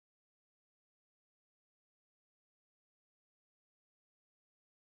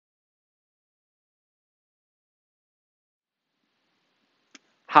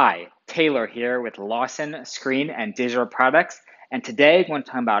Hi, Taylor here with Lawson Screen and Digital Products, and today I'm going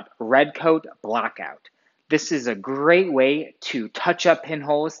to talk about Redcoat Blockout. This is a great way to touch up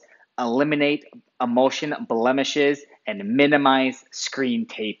pinholes, eliminate emulsion blemishes, and minimize screen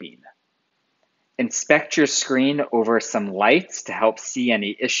taping. Inspect your screen over some lights to help see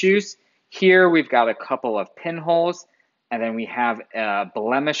any issues. Here we've got a couple of pinholes, and then we have a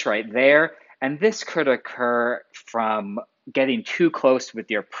blemish right there, and this could occur from getting too close with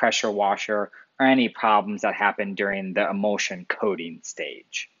your pressure washer or any problems that happen during the emulsion coating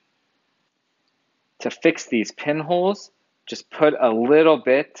stage. To fix these pinholes, just put a little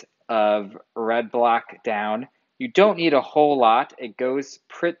bit of red block down. You don't need a whole lot. It goes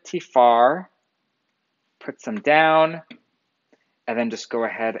pretty far. Put some down, and then just go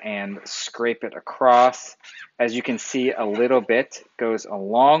ahead and scrape it across. As you can see, a little bit goes a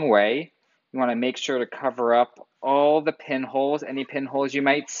long way. You want to make sure to cover up all the pinholes, any pinholes you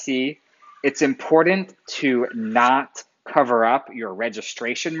might see. It's important to not cover up your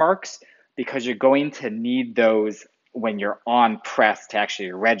registration marks because you're going to need those when you're on press to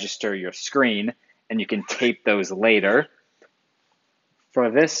actually register your screen, and you can tape those later.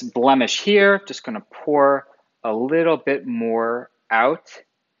 For this blemish here, just going to pour a little bit more out.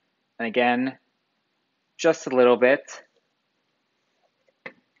 And again, just a little bit.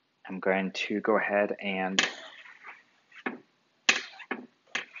 I'm going to go ahead and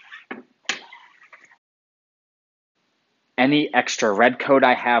any extra red coat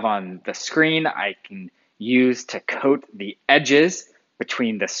I have on the screen, I can use to coat the edges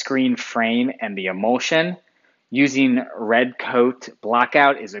between the screen frame and the emulsion. Using red coat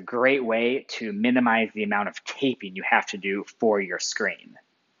blockout is a great way to minimize the amount of taping you have to do for your screen.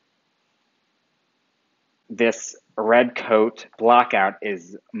 This red coat blockout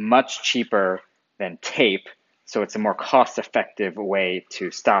is much cheaper than tape, so it's a more cost-effective way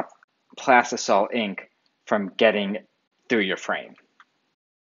to stop plastisol ink from getting through your frame.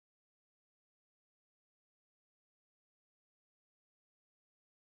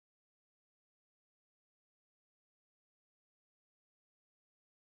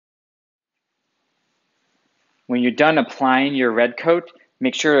 When you're done applying your red coat,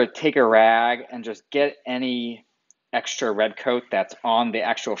 make sure to take a rag and just get any extra red coat that's on the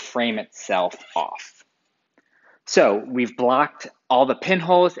actual frame itself off. So we've blocked all the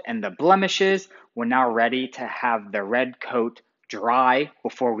pinholes and the blemishes. We're now ready to have the red coat dry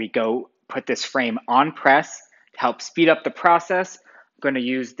before we go put this frame on press. To help speed up the process, I'm going to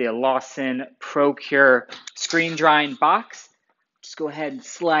use the Lawson ProCure screen drying box. Just go ahead and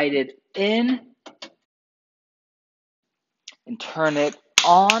slide it in and turn it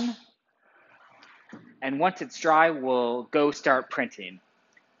on. And once it's dry, we'll go start printing.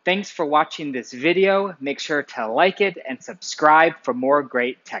 Thanks for watching this video. Make sure to like it and subscribe for more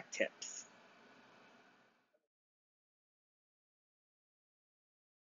great tech tips.